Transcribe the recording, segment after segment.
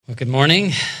Well, good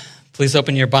morning. Please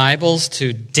open your Bibles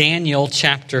to Daniel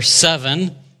chapter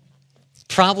 7.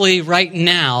 Probably right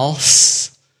now,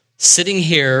 sitting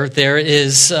here, there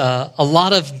is a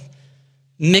lot of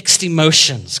mixed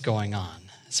emotions going on.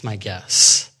 That's my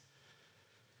guess.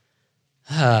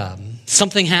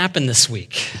 Something happened this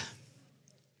week.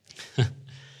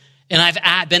 And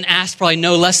I've been asked probably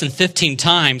no less than 15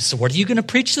 times, so what are you going to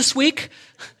preach this week?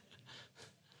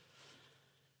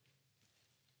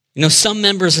 You know, some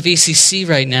members of ECC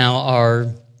right now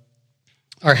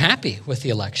are happy with the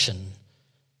election.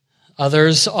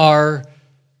 Others are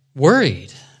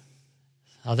worried.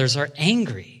 Others are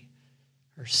angry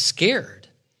or scared.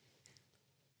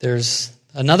 There's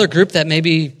another group that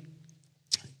maybe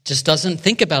just doesn't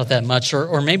think about it that much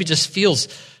or maybe just feels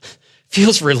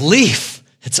relief.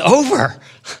 It's over.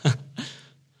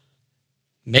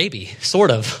 Maybe,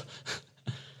 sort of.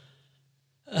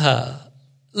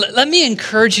 Let me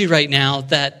encourage you right now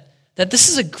that this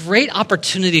is a great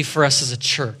opportunity for us as a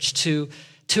church to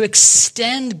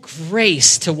extend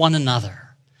grace to one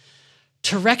another,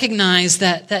 to recognize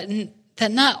that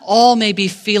not all may be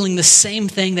feeling the same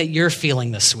thing that you're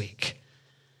feeling this week.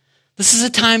 This is a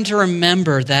time to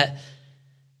remember that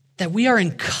we are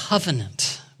in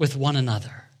covenant with one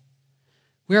another.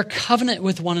 We are covenant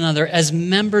with one another as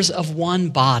members of one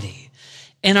body.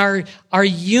 And our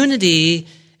unity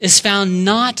is found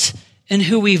not in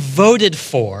who we voted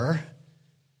for,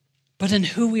 but in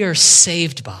who we are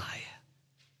saved by.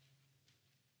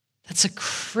 That's a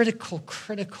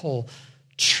critical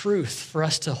truth for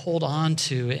us to hold on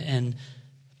to and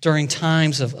during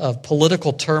times of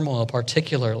political turmoil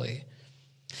particularly.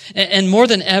 And more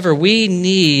than ever, we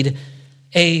need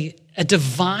a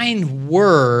divine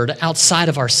word outside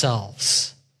of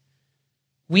ourselves.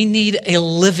 We need a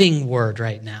living word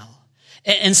right now.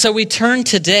 And so we turn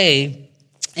today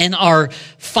in our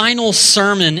final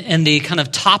sermon in the kind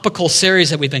of topical series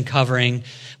that we've been covering,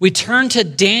 we turn to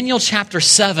Daniel chapter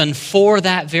 7 for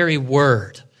that very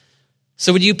word.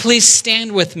 So would you please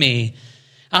stand with me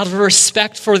out of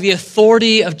respect for the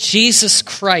authority of Jesus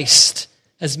Christ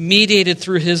as mediated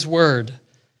through his word,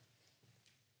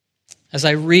 as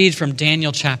I read from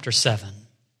Daniel chapter 7.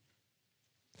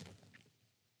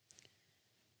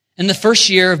 In the first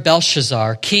year of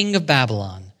Belshazzar, king of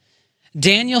Babylon,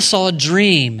 Daniel saw a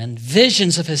dream and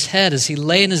visions of his head as he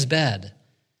lay in his bed.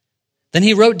 Then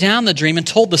he wrote down the dream and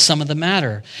told the sum of the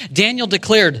matter. Daniel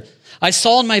declared, I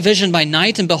saw in my vision by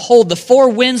night, and behold, the four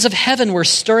winds of heaven were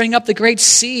stirring up the great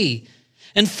sea,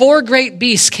 and four great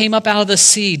beasts came up out of the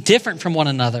sea, different from one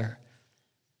another.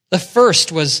 The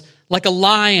first was like a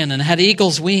lion and had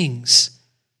eagle's wings.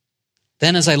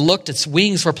 Then as I looked, its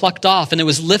wings were plucked off, and it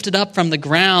was lifted up from the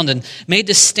ground and made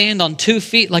to stand on 2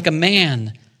 feet like a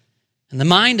man. And the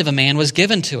mind of a man was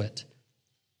given to it.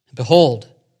 And behold,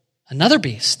 another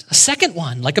beast, a second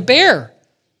one, like a bear.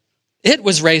 It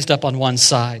was raised up on one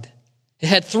side. It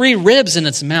had 3 ribs in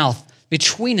its mouth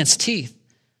between its teeth.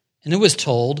 And it was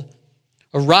told,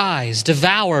 arise,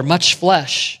 devour much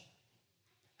flesh.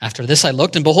 After this I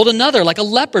looked, and behold, another, like a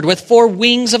leopard, with 4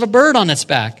 wings of a bird on its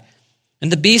back.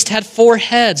 And the beast had 4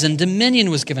 heads, and dominion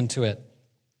was given to it.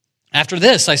 After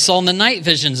this, I saw in the night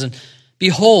visions, and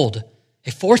behold,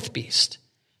 a 4th beast,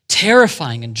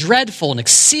 terrifying and dreadful and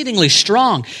exceedingly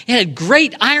strong. It had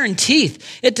great iron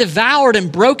teeth. It devoured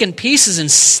and broke in pieces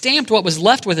and stamped what was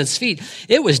left with its feet.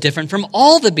 It was different from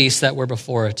all the beasts that were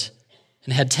before it,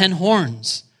 and had 10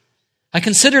 horns. I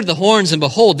considered the horns, and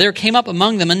behold, there came up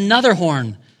among them another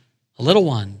horn, a little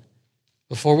one,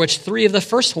 before which 3 of the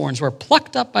first horns were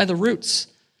plucked up by the roots.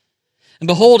 And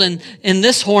behold, in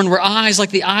this horn were eyes like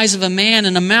the eyes of a man,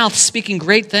 and a mouth speaking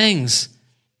great things.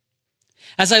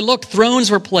 As I looked, thrones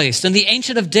were placed, and the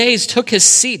Ancient of Days took his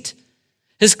seat.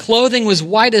 His clothing was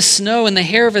white as snow, and the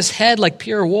hair of his head like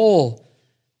pure wool.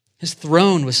 His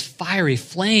throne was fiery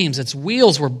flames. Its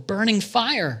wheels were burning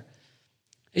fire.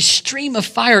 A stream of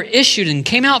fire issued and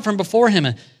came out from before him.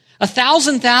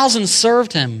 1,000,000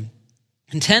 served him.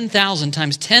 And 10,000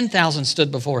 times 10,000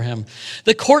 stood before him.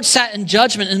 The court sat in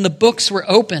judgment, and the books were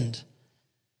opened.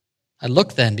 I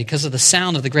looked then because of the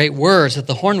sound of the great words that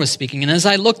the horn was speaking. And as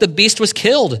I looked, the beast was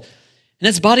killed, and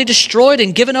its body destroyed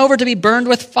and given over to be burned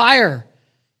with fire.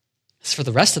 As for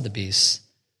the rest of the beasts,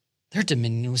 their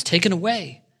dominion was taken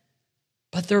away,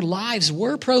 but their lives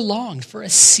were prolonged for a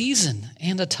season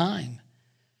and a time.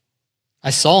 I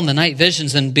saw in the night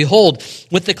visions, and behold,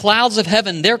 with the clouds of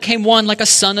heaven, there came one like a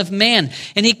son of man.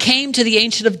 And he came to the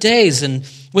Ancient of Days and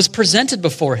was presented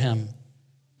before him.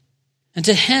 And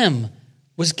to him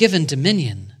was given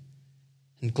dominion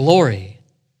and glory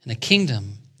and a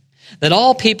kingdom that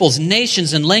all peoples,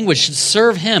 nations, and languages should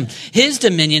serve him. His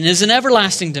dominion is an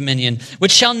everlasting dominion,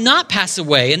 which shall not pass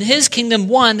away, and his kingdom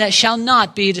one that shall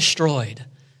not be destroyed.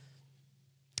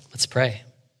 Let's pray.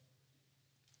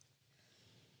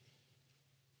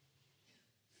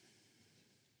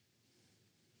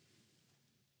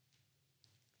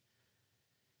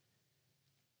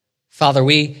 Father,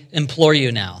 we implore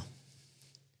you now.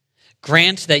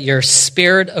 Grant that your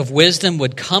spirit of wisdom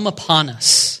would come upon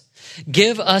us.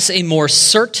 Give us a more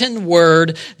certain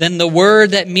word than the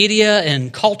word that media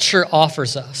and culture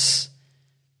offers us.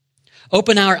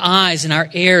 Open our eyes and our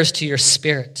ears to your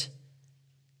spirit.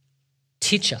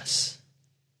 Teach us.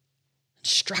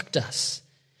 Instruct us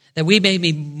that we may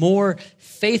be more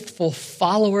faithful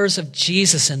followers of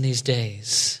Jesus in these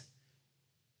days.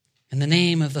 In the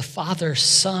name of the Father,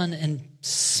 Son, and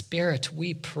Spirit,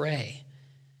 we pray.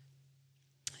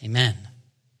 Amen.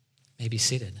 You may be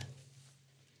seated.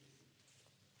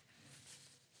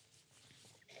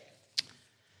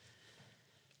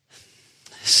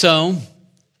 So,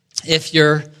 if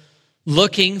you're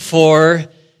looking for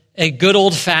a good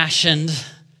old-fashioned,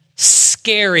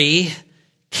 scary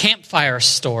campfire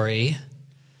story,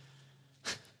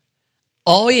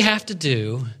 all you have to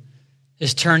do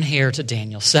is turn here to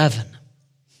Daniel 7.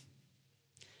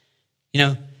 You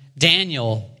know,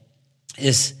 Daniel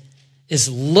is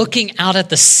looking out at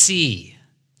the sea,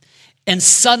 and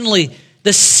suddenly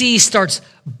the sea starts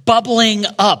bubbling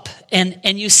up,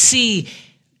 and you see,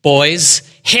 boys,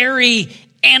 hairy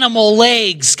animal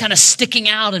legs kind of sticking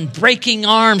out and breaking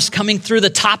arms coming through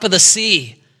the top of the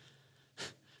sea.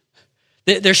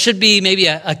 There should be maybe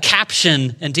a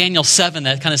caption in Daniel 7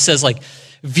 that kind of says like,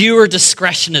 viewer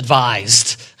discretion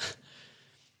advised.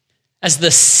 As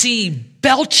the sea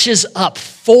belches up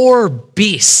 4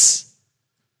 beasts,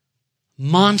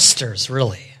 monsters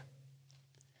really.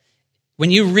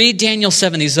 When you read Daniel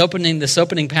 7, this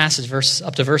opening passage,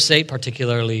 up to verse 8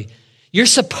 particularly, you're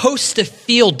supposed to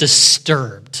feel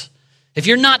disturbed. If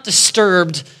you're not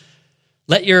disturbed,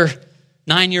 let your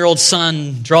 9-year-old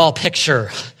son draw a picture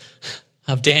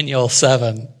of Daniel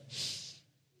 7.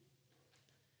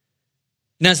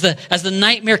 And as the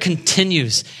nightmare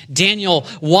continues, Daniel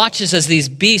watches as these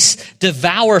beasts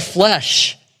devour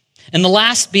flesh. And the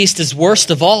last beast is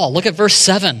worst of all. Look at verse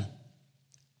 7.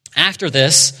 After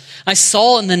this, I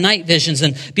saw in the night visions,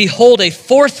 and behold, a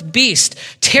 4th beast,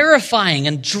 terrifying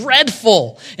and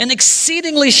dreadful and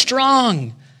exceedingly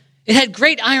strong. It had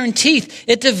great iron teeth.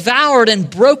 It devoured and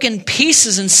broke in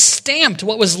pieces and stamped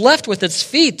what was left with its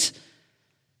feet.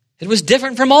 It was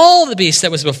different from all the beasts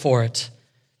that was before it.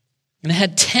 And it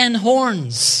had 10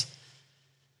 horns.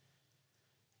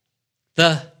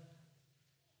 Do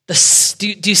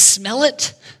you smell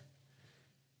it?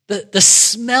 The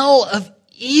smell of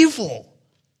evil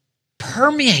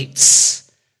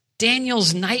permeates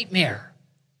Daniel's nightmare.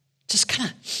 Just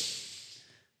kind of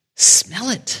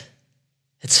smell it.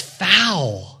 It's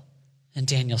foul in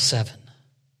Daniel 7.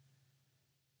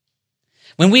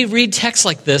 When we read texts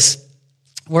like this,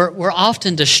 we're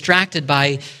often distracted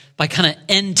by kind of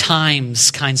end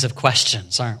times kinds of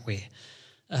questions, aren't we?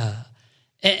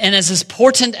 And as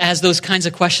important as those kinds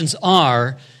of questions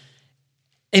are,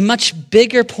 a much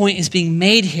bigger point is being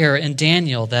made here in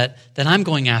Daniel that I'm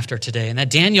going after today, and that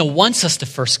Daniel wants us to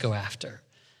first go after.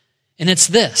 And it's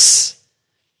this: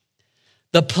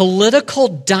 the political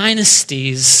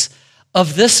dynasties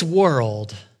of this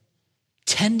world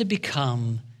tend to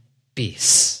become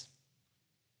beasts.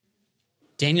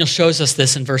 Daniel shows us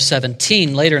this in verse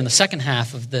 17, later in the second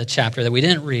half of the chapter that we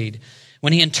didn't read.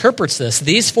 When he interprets this,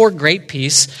 these 4 great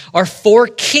beasts are 4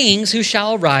 kings who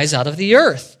shall arise out of the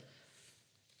earth.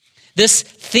 This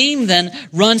theme then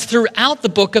runs throughout the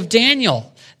book of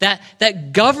Daniel,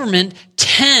 that government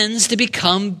tends to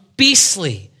become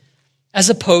beastly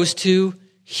as opposed to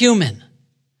human.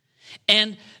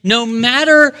 And no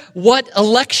matter what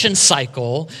election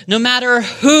cycle, no matter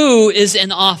who is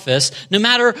in office, no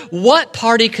matter what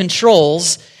party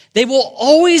controls, they will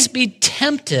always be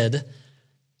tempted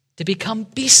to become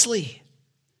beastly.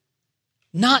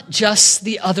 Not just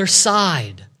the other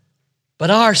side,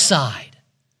 but our side.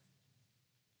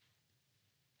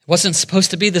 It wasn't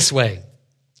supposed to be this way.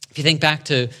 If you think back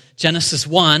to Genesis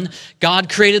 1, God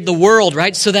created the world,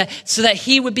 right? So that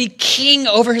he would be king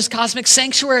over his cosmic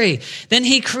sanctuary. Then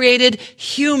he created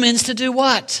humans to do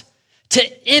what?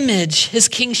 To image his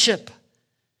kingship.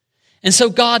 And so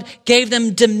God gave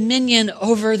them dominion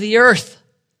over the earth.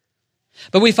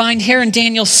 But we find here in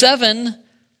Daniel 7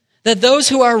 that those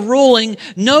who are ruling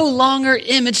no longer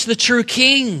image the true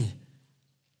king.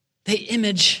 They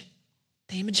image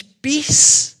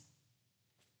beasts.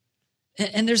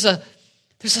 And there's a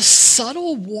there's a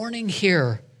subtle warning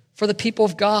here for the people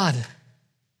of God.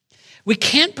 We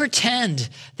can't pretend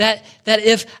that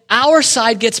if our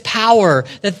side gets power,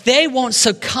 that they won't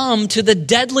succumb to the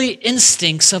deadly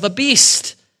instincts of a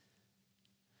beast.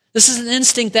 This is an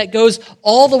instinct that goes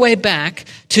all the way back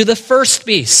to the first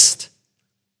beast.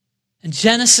 In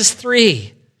Genesis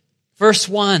 3, verse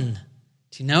 1,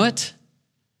 do you know it?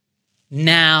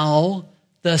 Now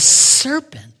the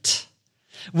serpent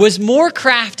was more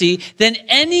crafty than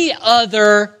any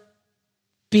other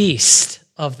beast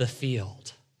of the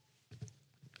field.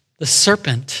 The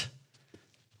serpent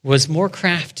was more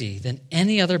crafty than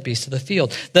any other beast of the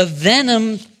field. The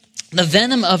venom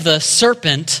of the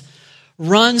serpent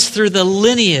runs through the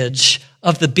lineage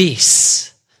of the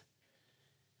beasts.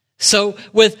 So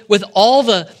with all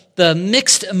the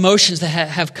mixed emotions that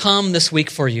have come this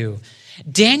week for you,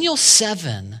 Daniel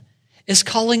 7 is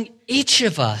calling each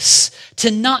of us to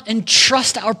not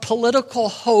entrust our political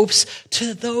hopes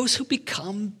to those who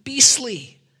become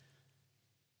beastly.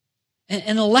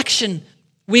 An election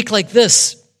week like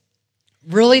this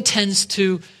really tends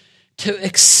to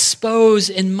expose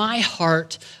in my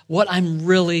heart what I'm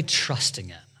really trusting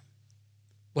in,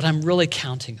 what I'm really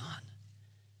counting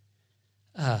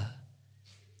on.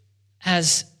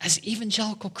 As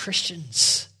evangelical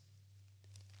Christians,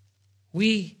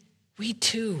 we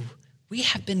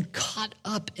have been caught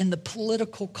up in the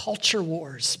political culture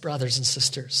wars, brothers and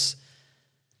sisters.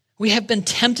 We have been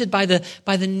tempted by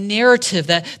the narrative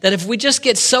that if we just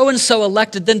get so-and-so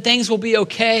elected, then things will be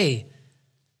okay.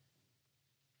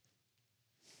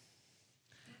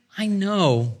 I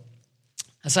know,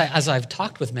 as I've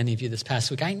talked with many of you this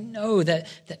past week, I know that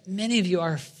many of you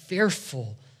are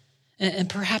fearful and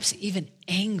perhaps even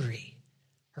angry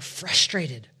or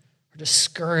frustrated or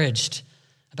discouraged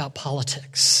about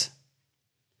politics.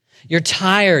 You're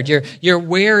tired. You're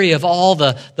weary of all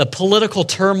the political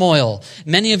turmoil.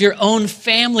 Many of your own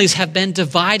families have been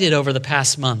divided over the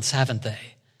past months, haven't they?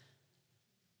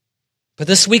 But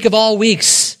this week of all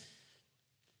weeks,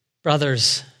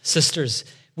 brothers, sisters,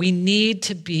 we need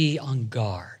to be on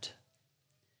guard.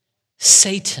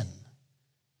 Satan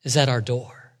is at our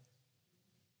door.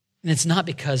 And it's not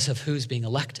because of who's being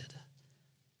elected.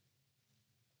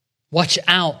 Watch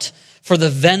out for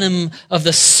the venom of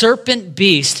the serpent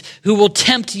beast who will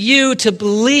tempt you to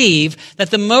believe that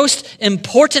the most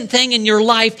important thing in your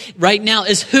life right now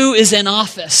is who is in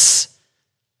office.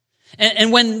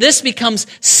 And when this becomes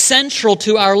central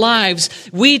to our lives,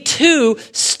 we too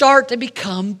start to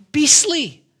become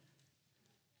beastly.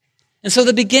 And so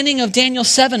the beginning of Daniel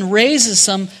 7 raises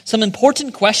some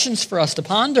important questions for us to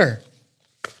ponder.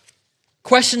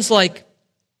 Questions like,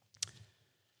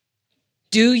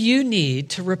 do you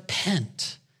need to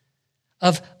repent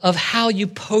of how you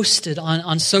posted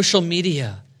on social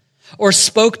media or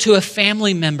spoke to a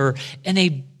family member in a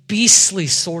beastly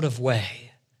sort of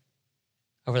way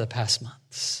over the past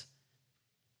months?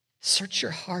 Search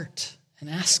your heart and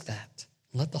ask that.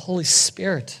 Let the Holy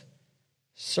Spirit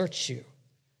search you.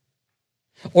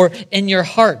 Or in your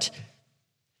heart,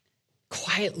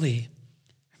 quietly,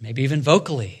 or maybe even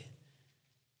vocally,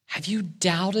 have you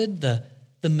doubted the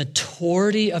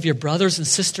maturity of your brothers and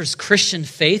sisters' Christian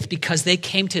faith because they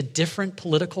came to different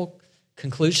political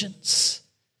conclusions?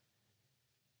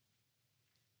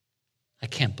 I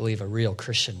can't believe a real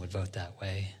Christian would vote that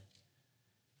way.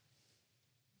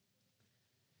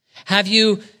 Have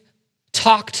you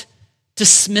talked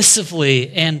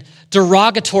dismissively and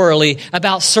derogatorily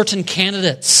about certain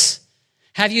candidates?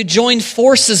 Have you joined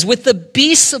forces with the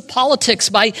beasts of politics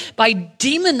by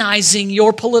demonizing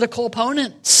your political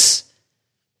opponents?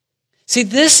 See,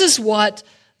 this is what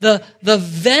the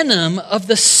venom of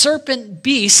the serpent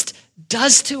beast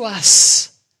does to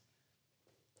us.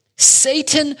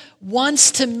 Satan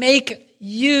wants to make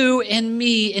you and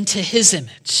me into his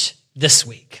image this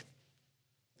week.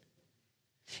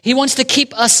 He wants to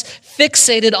keep us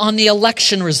fixated on the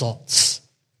election results.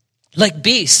 Like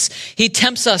beasts, he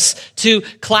tempts us to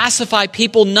classify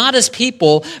people not as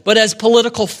people, but as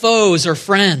political foes or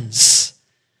friends.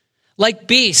 Like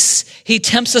beasts, he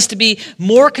tempts us to be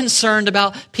more concerned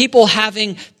about people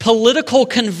having political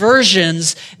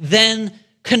conversions than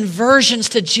conversions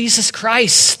to Jesus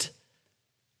Christ.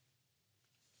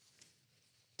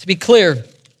 To be clear,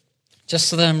 just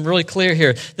so that I'm really clear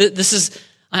here,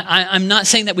 I'm not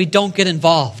saying that we don't get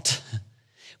involved.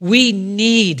 We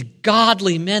need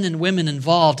godly men and women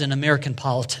involved in American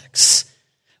politics.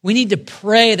 We need to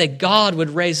pray that God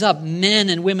would raise up men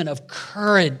and women of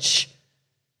courage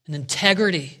and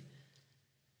integrity.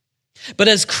 But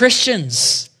as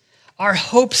Christians, our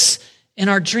hopes and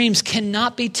our dreams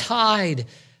cannot be tied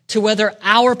to whether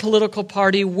our political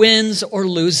party wins or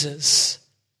loses.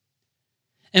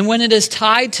 And when it is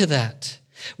tied to that,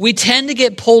 we tend to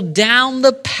get pulled down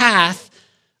the path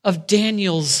of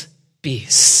Daniel's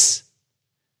beasts.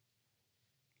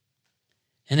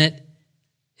 And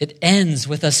it ends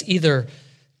with us either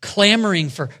clamoring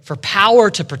for power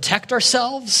to protect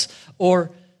ourselves,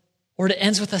 or it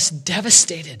ends with us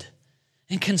devastated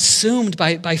and consumed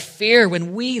by fear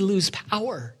when we lose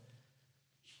power.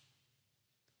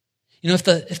 You know, if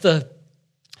the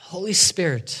Holy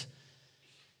Spirit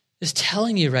is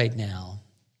telling you right now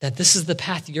that this is the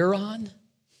path you're on,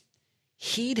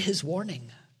 heed his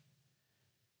warning.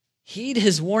 Heed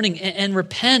his warning and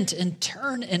repent and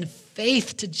turn in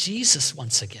faith to Jesus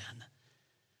once again.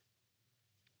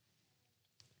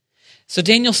 So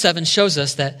Daniel 7 shows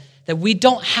us that we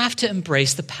don't have to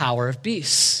embrace the power of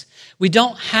beasts. We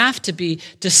don't have to be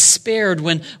despaired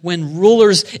when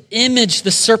rulers image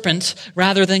the serpent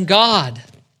rather than God.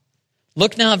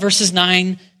 Look now at verses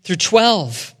 9 through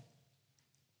 12.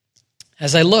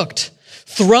 As I looked,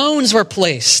 thrones were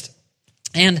placed,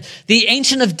 and the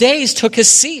Ancient of Days took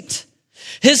his seat.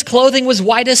 His clothing was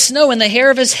white as snow, and the hair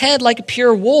of his head like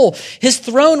pure wool. His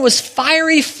throne was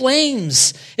fiery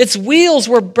flames. Its wheels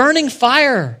were burning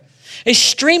fire. A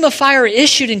stream of fire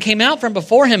issued and came out from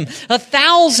before him.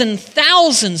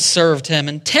 1,000 served him,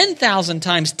 and 10,000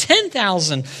 times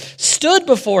 10,000 stood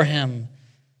before him.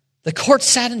 The court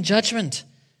sat in judgment,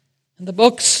 and the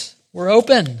books were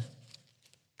open.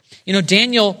 You know,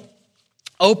 Daniel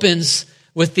opens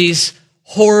with these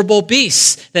horrible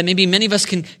beasts that maybe many of us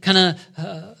can kind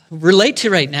of relate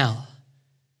to right now.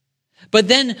 But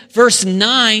then verse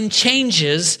 9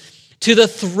 changes to the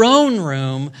throne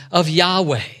room of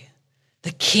Yahweh,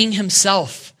 the King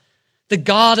himself, the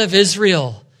God of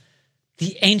Israel,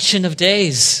 the Ancient of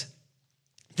Days.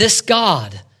 This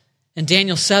God in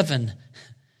Daniel 7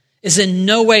 is in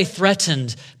no way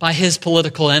threatened by his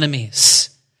political enemies.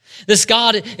 This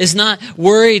God is not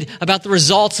worried about the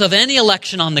results of any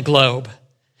election on the globe.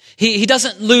 He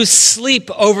doesn't lose sleep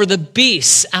over the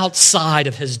beasts outside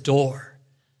of his door.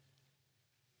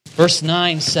 Verse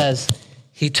 9 says,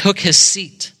 he took his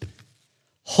seat.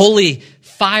 Holy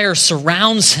fire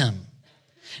surrounds him.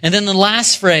 And then the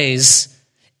last phrase,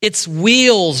 its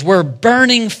wheels were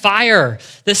burning fire.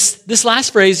 This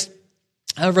last phrase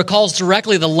recalls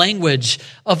directly the language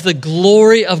of the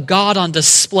glory of God on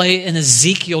display in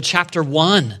Ezekiel chapter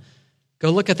 1. Go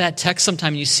look at that text sometime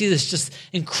and you see this just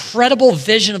incredible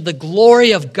vision of the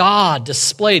glory of God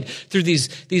displayed through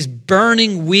these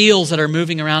burning wheels that are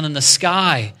moving around in the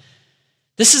sky.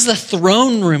 This is the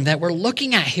throne room that we're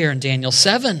looking at here in Daniel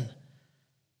 7.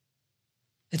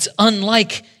 It's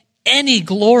unlike any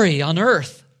glory on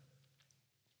earth.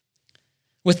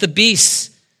 With the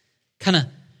beasts kind of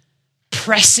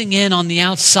pressing in on the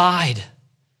outside.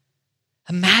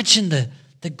 Imagine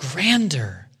the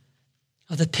grandeur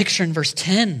of the picture in verse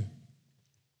 10.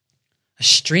 A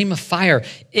stream of fire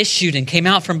issued and came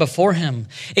out from before him.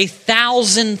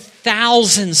 1,000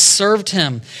 served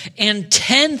him, and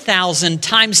 10,000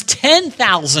 times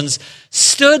 10,000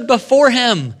 stood before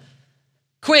him.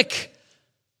 Quick,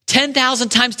 10,000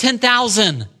 times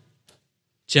 10,000.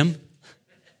 Jim?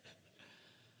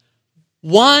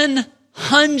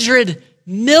 100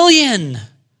 million.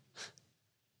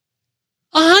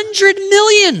 100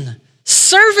 million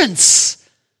servants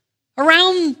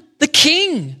around the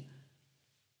king.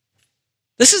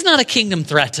 This is not a kingdom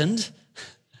threatened.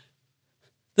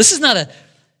 This is not a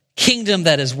kingdom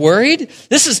that is worried.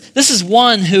 This is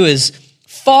one who is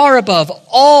far above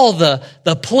all the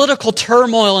political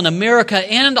turmoil in America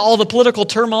and all the political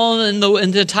turmoil in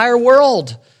the entire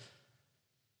world.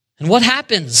 And what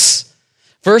happens?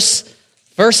 Verse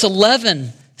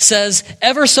 11 says,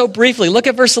 ever so briefly, look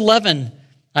at verse 11.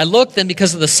 I looked, then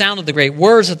because of the sound of the great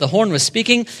words that the horn was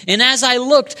speaking, and as I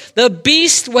looked, the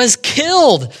beast was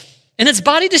killed, and its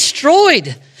body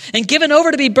destroyed, and given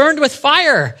over to be burned with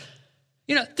fire.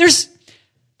 You know, there's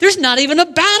not even a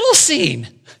battle scene.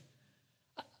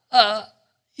 I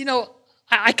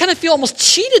kind of feel almost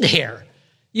cheated here.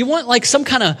 You want like some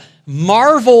kind of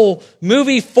Marvel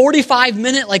movie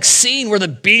 45-minute like scene where the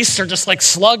beasts are just like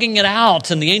slugging it out,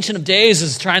 and the Ancient of Days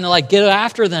is trying to like get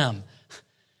after them.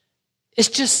 It's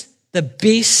just the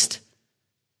beast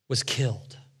was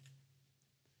killed.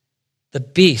 The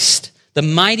beast, the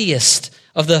mightiest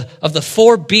of the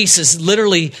four beasts, is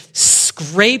literally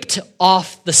scraped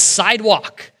off the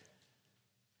sidewalk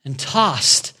and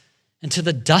tossed into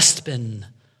the dustbin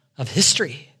of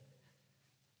history.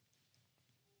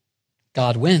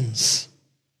 God wins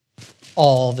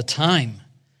all the time.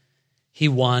 He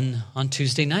won on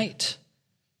Tuesday night.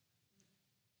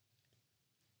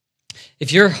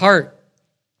 If your heart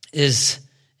is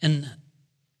in,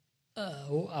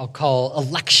 I'll call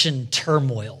election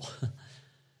turmoil,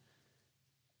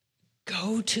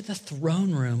 go to the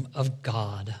throne room of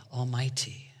God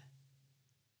Almighty.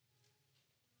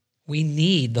 We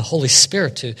need the Holy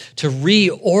Spirit to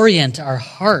reorient our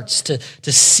hearts,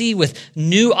 to see with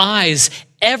new eyes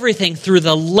everything through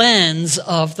the lens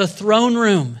of the throne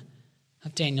room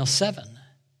of Daniel 7.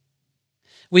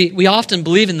 We often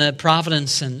believe in the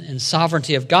providence and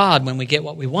sovereignty of God when we get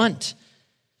what we want.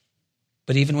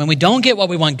 But even when we don't get what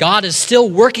we want, God is still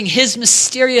working his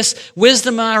mysterious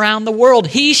wisdom around the world.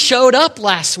 He showed up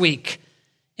last week,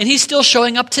 and he's still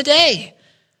showing up today.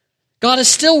 God is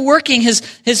still working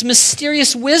his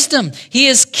mysterious wisdom. He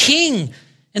is king.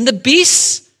 And the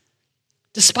beasts,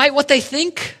 despite what they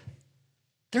think,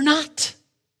 they're not.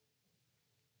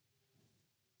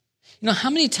 You know,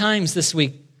 how many times this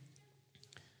week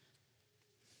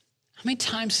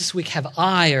have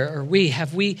I or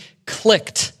we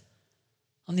clicked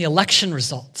on the election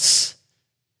results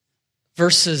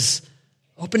versus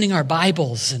opening our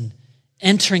Bibles and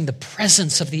entering the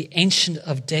presence of the Ancient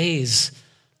of Days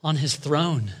on his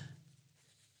throne?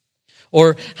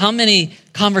 Or how many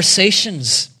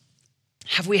conversations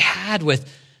have we had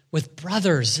with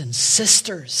brothers and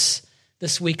sisters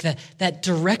this week that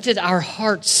directed our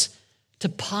hearts to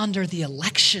ponder the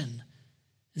election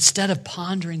instead of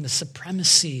pondering the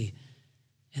supremacy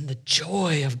and the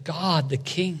joy of God the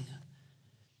King?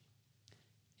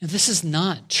 And this is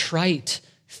not trite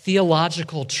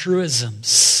theological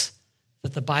truisms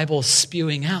that the Bible is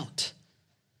spewing out.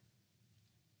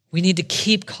 We need to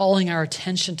keep calling our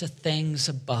attention to things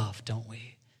above, don't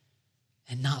we?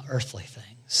 And not earthly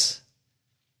things.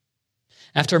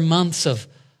 After months of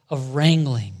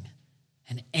wrangling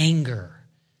and anger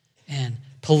and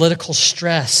political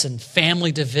stress and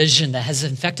family division that has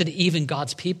infected even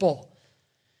God's people,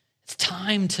 it's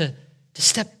time to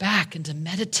step back and to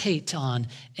meditate on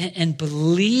and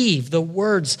believe the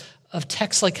words of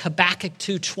texts like Habakkuk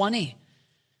 2:20.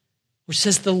 Which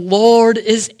says, the Lord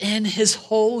is in his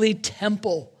holy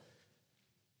temple.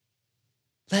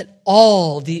 Let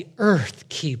all the earth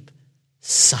keep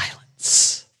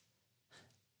silence.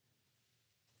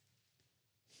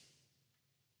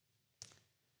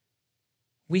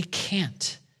 We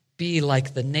can't be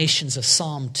like the nations of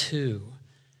Psalm 2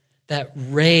 that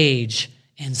rage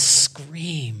and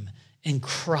scream and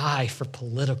cry for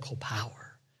political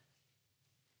power.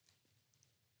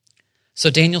 So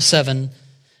Daniel 7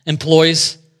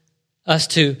 employs us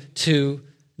to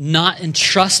not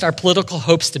entrust our political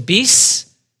hopes to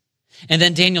beasts. And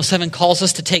then Daniel 7 calls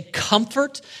us to take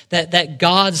comfort that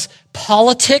God's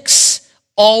politics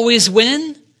always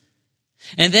win.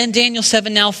 And then Daniel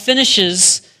 7 now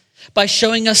finishes by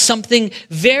showing us something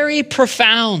very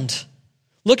profound.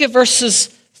 Look at verses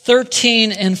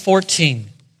 13 and 14.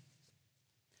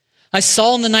 I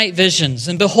saw in the night visions,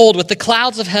 and behold, with the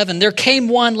clouds of heaven, there came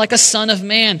one like a son of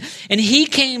man. And he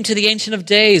came to the Ancient of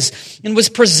Days and was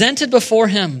presented before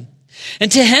him. And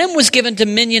to him was given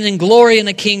dominion and glory and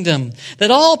a kingdom,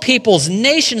 that all peoples,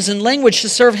 nations, and language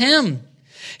should serve him.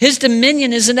 His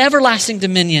dominion is an everlasting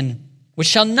dominion, which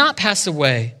shall not pass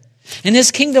away, and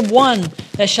his kingdom one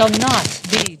that shall not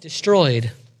be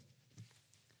destroyed.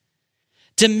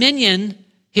 Dominion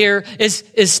here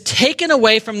is taken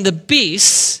away from the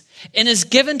beasts and is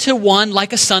given to one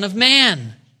like a son of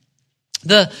man.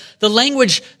 The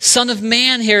language son of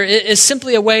man here is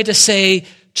simply a way to say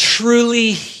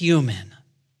truly human.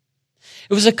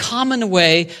 It was a common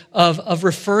way of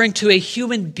referring to a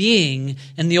human being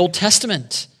in the Old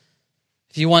Testament.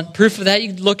 If you want proof of that,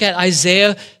 you can look at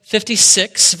Isaiah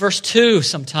 56, verse 2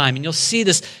 sometime, and you'll see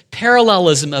this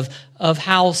parallelism of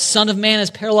how Son of Man is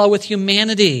parallel with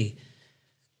humanity.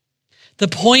 The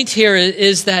point here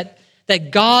is that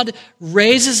God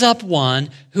raises up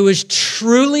one who is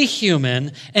truly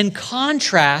human and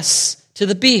contrasts to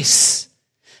the beasts.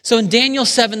 So in Daniel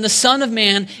 7, the Son of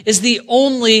Man is the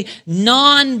only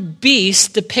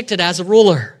non-beast depicted as a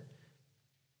ruler.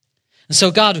 And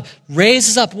so God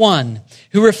raises up one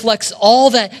who reflects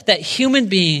all that human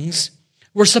beings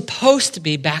were supposed to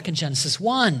be back in Genesis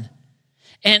 1.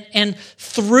 And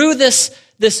through this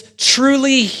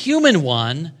truly human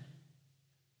one,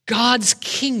 God's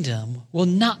kingdom will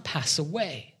not pass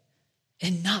away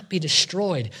and not be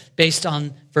destroyed, based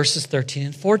on verses 13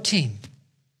 and 14.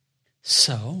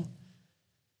 So,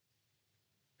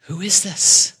 who is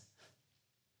this?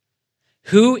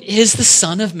 Who is the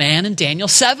Son of Man in Daniel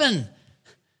 7?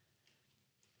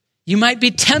 You might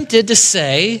be tempted to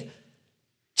say,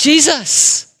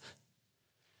 Jesus.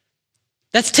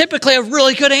 That's typically a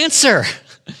really good answer.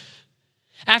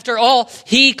 After all,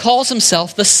 he calls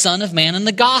himself the Son of Man in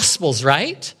the Gospels,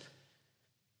 right?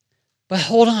 But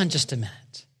hold on just a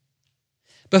minute.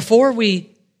 Before we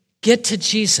get to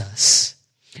Jesus,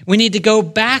 we need to go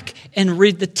back and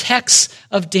read the text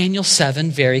of Daniel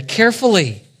 7 very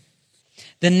carefully.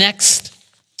 The next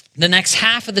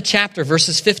half of the chapter,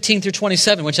 verses 15 through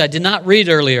 27, which I did not read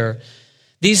earlier,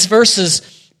 these verses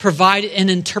provide an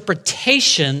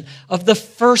interpretation of the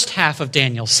first half of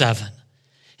Daniel 7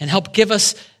 and help give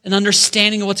us an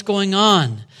understanding of what's going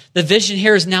on. The vision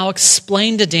here is now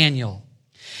explained to Daniel.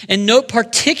 And note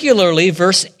particularly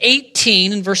verse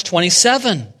 18 and verse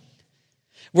 27,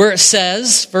 where it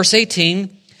says, verse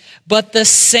 18, "But the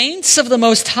saints of the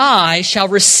Most High shall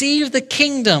receive the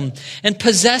kingdom and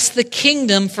possess the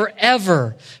kingdom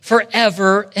forever,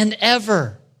 forever and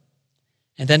ever."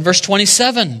 And then verse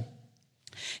 27,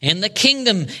 "And the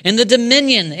kingdom and the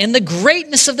dominion and the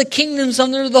greatness of the kingdoms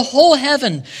under the whole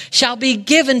heaven shall be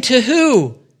given to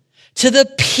who? To the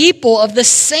people of the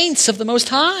saints of the Most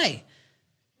High.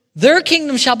 Their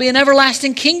kingdom shall be an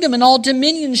everlasting kingdom, and all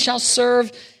dominions shall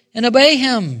serve and obey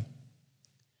him."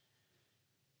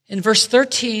 In verse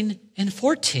 13 and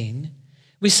 14,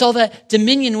 we saw that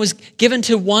dominion was given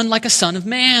to one like a son of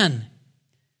man.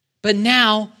 But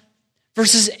now,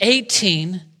 verses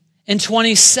 18 and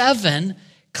 27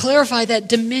 clarify that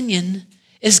dominion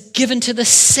is given to the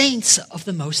saints of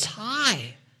the Most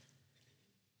High.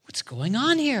 What's going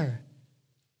on here?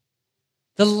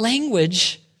 The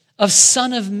language of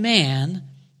Son of Man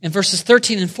in verses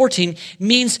 13 and 14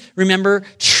 means, remember,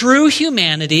 true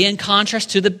humanity in contrast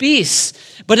to the beasts.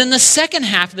 But in the second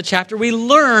half of the chapter, we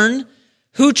learn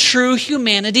who true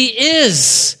humanity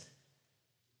is.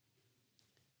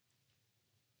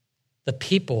 The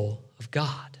people of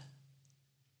God.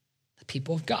 The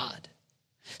people of God.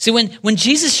 See, when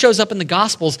Jesus shows up in the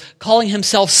Gospels calling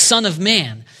himself Son of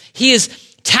Man, he is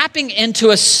tapping into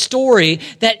a story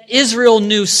that Israel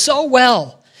knew so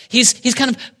well. He's kind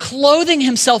of clothing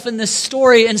himself in this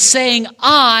story and saying,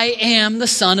 I am the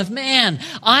Son of Man.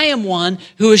 I am one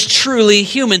who is truly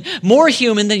human, more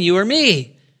human than you or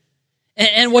me.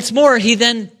 And what's more, he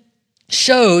then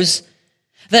shows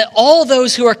that all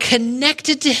those who are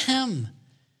connected to him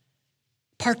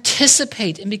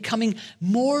participate in becoming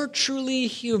more truly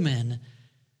human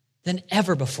than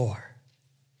ever before.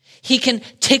 He can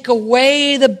take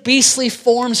away the beastly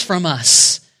forms from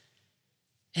us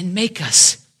and make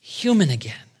us human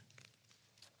again.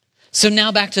 So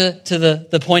now back to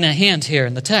the point at hand here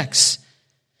in the text.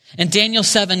 In Daniel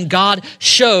 7, God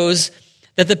shows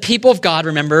that the people of God,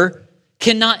 remember,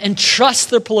 cannot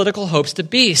entrust their political hopes to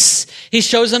beasts. He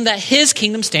shows them that his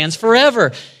kingdom stands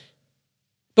forever.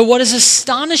 But what is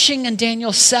astonishing in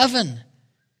Daniel 7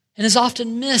 and is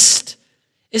often missed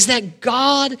is that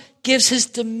God gives his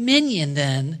dominion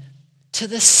then to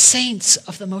the saints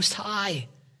of the Most High.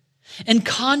 In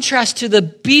contrast to the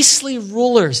beastly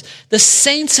rulers, the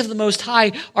saints of the Most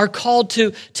High are called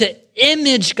to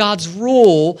image God's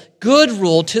rule, good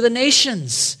rule, to the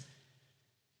nations.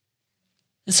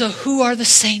 And so who are the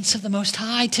saints of the Most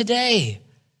High today?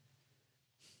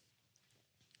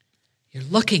 You're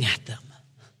looking at them.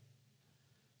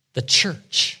 The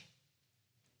church.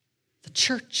 The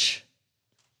church.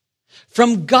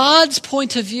 From God's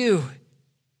point of view,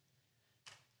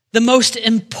 the most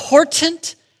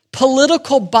important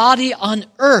political body on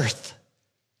earth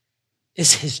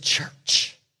is his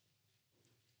church.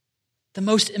 The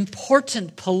most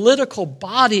important political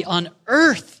body on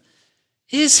earth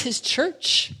is his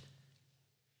church.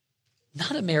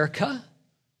 Not America,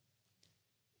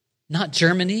 not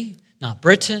Germany, not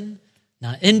Britain,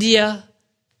 not India,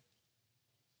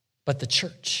 but the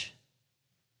church,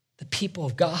 the people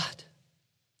of God.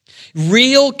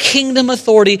 Real kingdom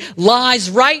authority lies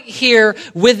right here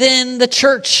within the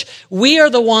church. We are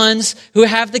the ones who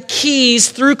have the keys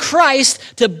through Christ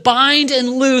to bind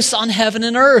and loose on heaven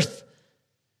and earth.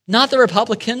 Not the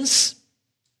Republicans,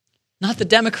 not the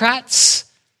Democrats,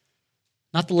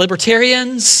 not the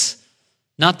Libertarians,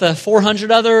 not the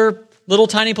 400 other little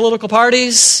tiny political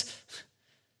parties.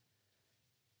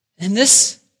 And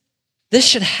this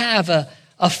should have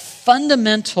a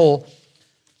fundamental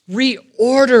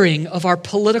reordering of our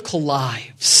political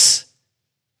lives.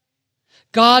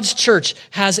 God's church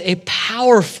has a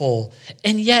powerful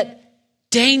and yet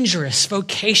dangerous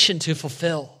vocation to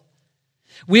fulfill.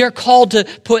 We are called to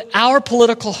put our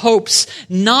political hopes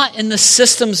not in the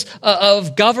systems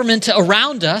of government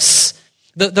around us,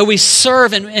 though we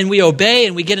serve and we obey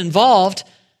and we get involved,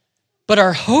 but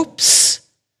our hopes,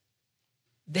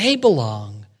 they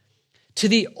belong to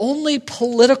the only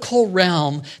political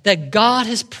realm that God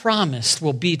has promised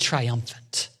will be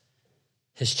triumphant,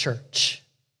 his church.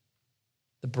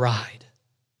 the bride.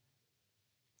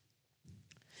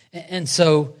 And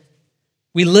so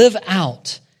we live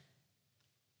out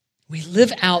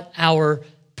our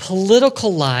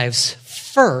political lives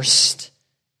first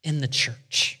in the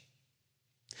church,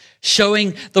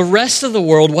 showing the rest of the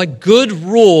world what good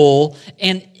rule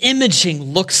and imaging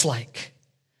looks like.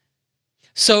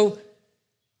 So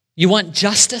you want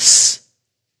justice?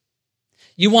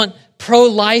 You want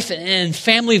pro-life and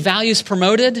family values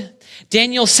promoted?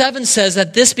 Daniel 7 says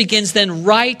that this begins then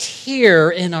right here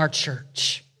in our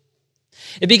church.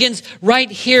 It begins right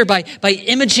here by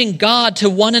imaging God to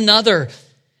one another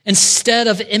instead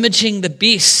of imaging the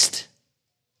beast.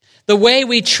 The way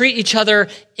we treat each other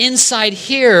inside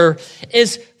here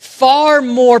is far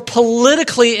more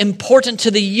politically important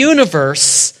to the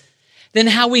universe than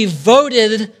how we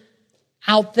voted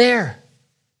out there.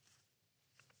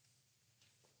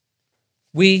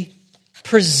 We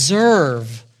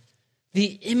preserve the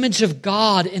image of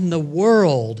God in the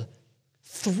world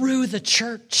through the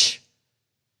church,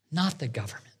 not the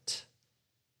government.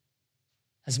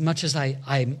 As much as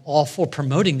I'm all for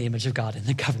promoting the image of God in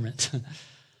the government,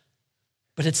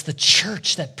 but it's the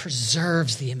church that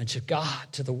preserves the image of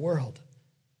God to the world.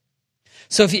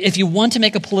 So if you want to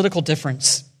make a political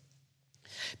difference,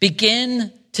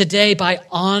 begin today by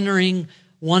honoring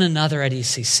one another at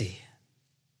ECC.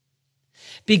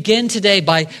 Begin today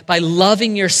by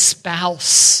loving your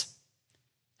spouse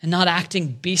and not acting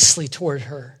beastly toward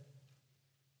her.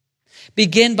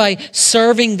 Begin by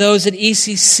serving those at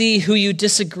ECC who you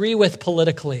disagree with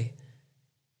politically.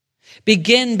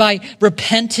 Begin by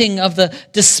repenting of the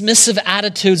dismissive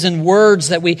attitudes and words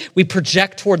that we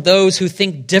project toward those who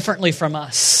think differently from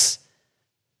us.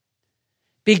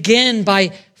 Begin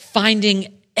by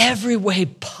finding every way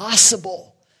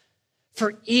possible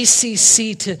for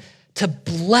ECC to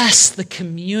bless the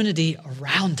community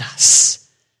around us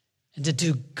and to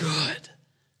do good.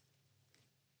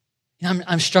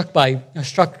 I'm struck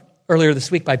earlier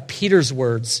this week by Peter's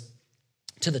words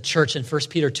to the church in 1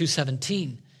 Peter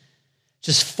 2:17.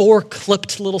 Just 4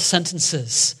 clipped little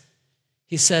sentences.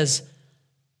 He says,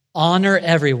 honor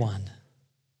everyone,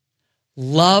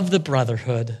 love the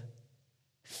brotherhood,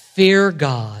 fear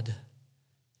God,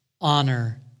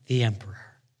 honor the emperor.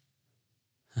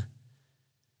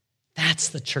 That's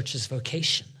the church's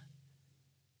vocation,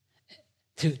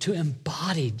 to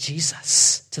embody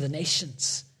Jesus to the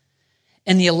nations.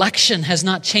 And the election has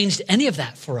not changed any of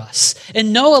that for us.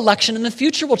 And no election in the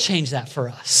future will change that for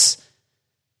us.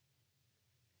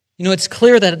 You know, it's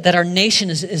clear that our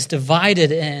nation is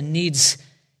divided and needs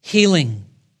healing.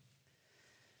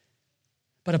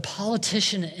 But a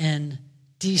politician in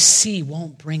D.C.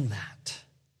 won't bring that.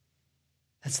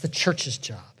 That's the church's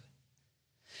job.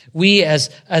 We as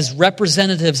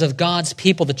representatives of God's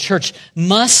people, the church,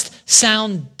 must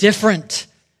sound different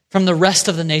from the rest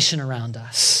of the nation around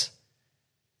us.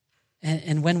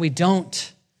 And when we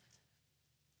don't,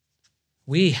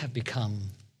 we have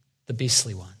become the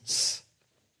beastly ones.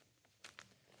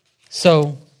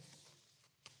 So,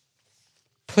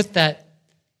 put that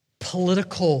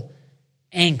political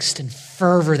angst and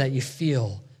fervor that you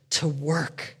feel to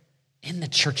work in the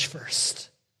church first.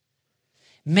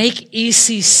 Make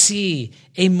ECC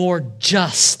a more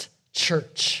just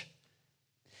church.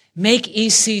 Make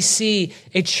ECC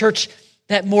a church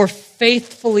that more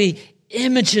faithfully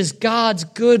images God's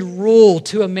good rule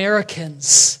to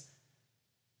Americans.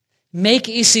 Make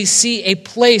ECC a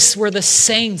place where the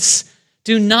saints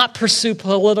do not pursue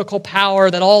political power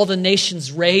that all the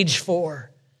nations rage for.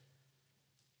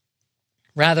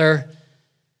 Rather,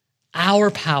 our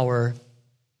power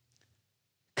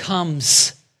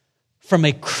comes from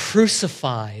a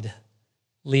crucified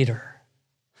leader.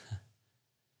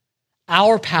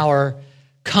 Our power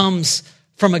comes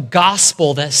from a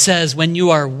gospel that says when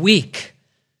you are weak,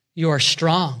 you are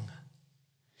strong.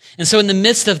 And so in the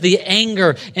midst of the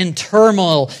anger and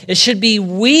turmoil, it should be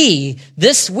we,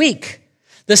 this week,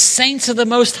 the saints of the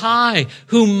Most High,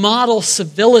 who model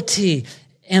civility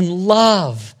and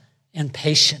love and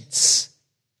patience.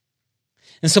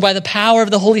 And so by the power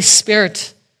of the Holy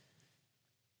Spirit,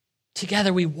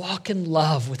 together we walk in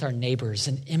love with our neighbors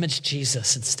and image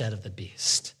Jesus instead of the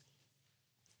beast.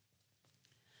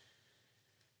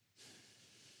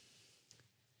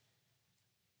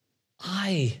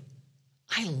 I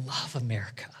love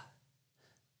America.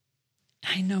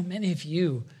 I know many of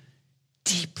you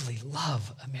deeply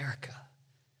love America.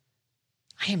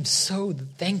 I am so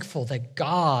thankful that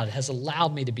God has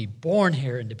allowed me to be born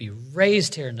here and to be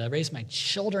raised here and to raise my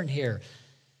children here.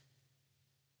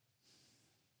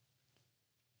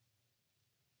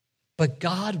 But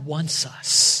God wants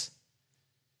us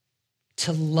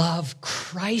to love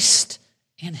Christ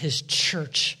and his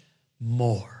church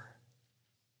more.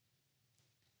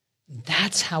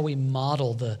 That's how we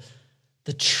model the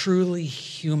truly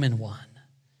human one,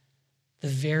 the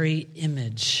very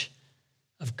image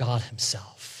of God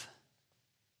himself.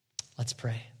 Let's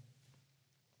pray.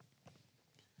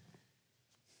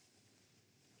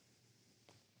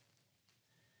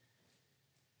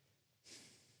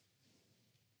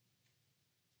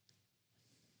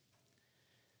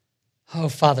 Oh,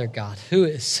 Father God, who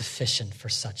is sufficient for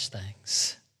such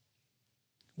things?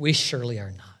 We surely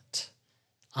are not.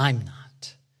 I'm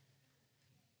not.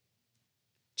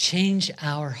 Change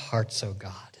our hearts, O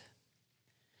God,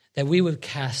 that we would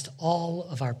cast all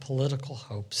of our political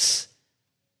hopes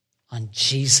on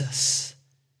Jesus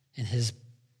and his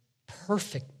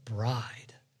perfect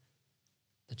bride,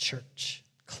 the church,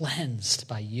 cleansed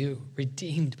by you,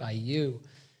 redeemed by you,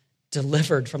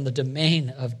 delivered from the domain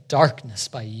of darkness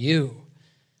by you.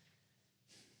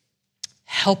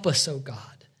 Help us, O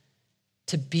God,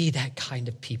 to be that kind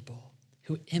of people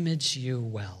who image you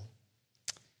well.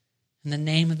 In the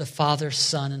name of the Father,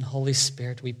 Son, and Holy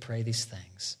Spirit, we pray these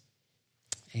things.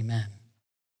 Amen.